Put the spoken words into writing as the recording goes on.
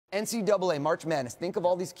NCAA, March Madness. Think of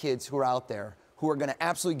all these kids who are out there who are going to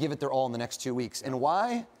absolutely give it their all in the next 2 weeks. And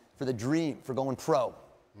why? For the dream, for going pro.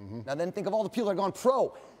 Now then think of all the people that are going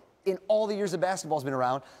pro in all the years that basketball's been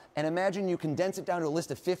around, and imagine you condense it down to a list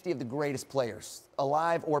of 50 of the greatest players,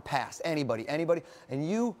 alive or past, anybody, and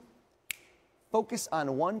you focus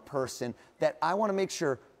on one person that I want to make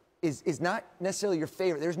sure is not necessarily your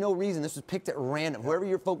favorite. There's no reason. This was picked at random. Whoever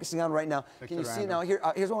you're focusing on right now, can you see now?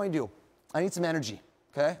 Here's what I do. I need some energy,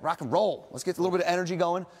 okay? Rock and roll. Let's get a little bit of energy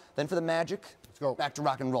going. Then for the magic, let's go back to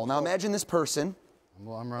rock and roll. Now imagine this person.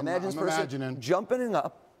 Imagine this person jumping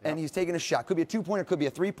up, and he's taking a shot. Could be a two-pointer, could be a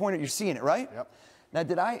three-pointer. You're seeing it, right? Yep.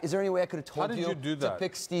 Now, is there any way I could have told you to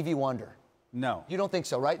pick Stevie Wonder? No. You don't think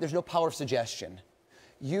so, right? There's no power of suggestion.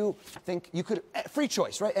 You think you could, free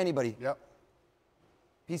choice, right? Anybody. Yep.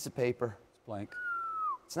 Piece of paper. It's blank.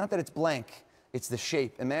 It's not that it's blank. It's the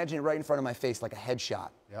shape. Imagine it right in front of my face like a headshot.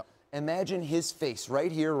 Yep. Imagine his face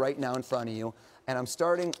right here, right now in front of you. And I'm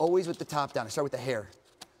starting always with the top down. I start with the hair.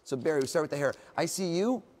 So, Barry, we start with the hair. I see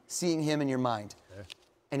you seeing him in your mind. Okay.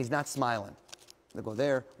 And he's not smiling. We'll go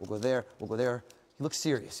there, we'll go there, we'll go there. He looks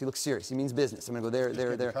serious. He looks serious. He means business. I'm going to go there,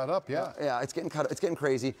 there, there. Cut up, yeah. Yeah, it's getting cut up. It's getting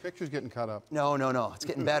crazy. Picture's getting cut up. No. It's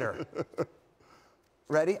getting better.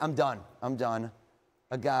 Ready? I'm done.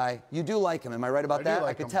 A guy. You do like him. Am I right about that?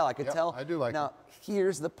 I could tell. I could tell. I do like him. Now,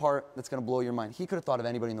 here's the part that's going to blow your mind. He could have thought of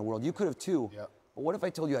anybody in the world. You could have too. Yep. But what if I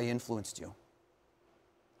told you I influenced you?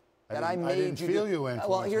 I didn't feel you influenced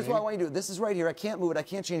Well, here's what I want you to do. This is right here. I can't move it. I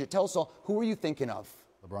can't change it. Tell us all. Who are you thinking of?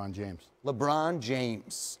 LeBron James. LeBron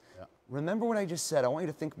James. Yeah. Remember what I just said. I want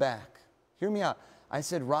you to think back. Hear me out. I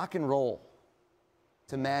said rock and roll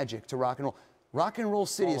to Magic to rock and roll. Rock and Roll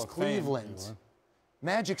City is Cleveland.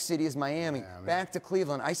 Magic City is Miami. Back to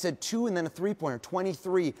Cleveland. I said 2 and then a three-pointer,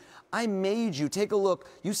 23. I made you. Take a look.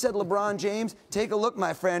 You said LeBron James. Take a look,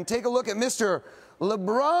 my friend. Take a look at Mr.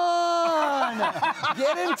 LeBron.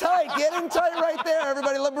 Get in tight right there,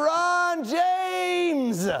 everybody. LeBron James.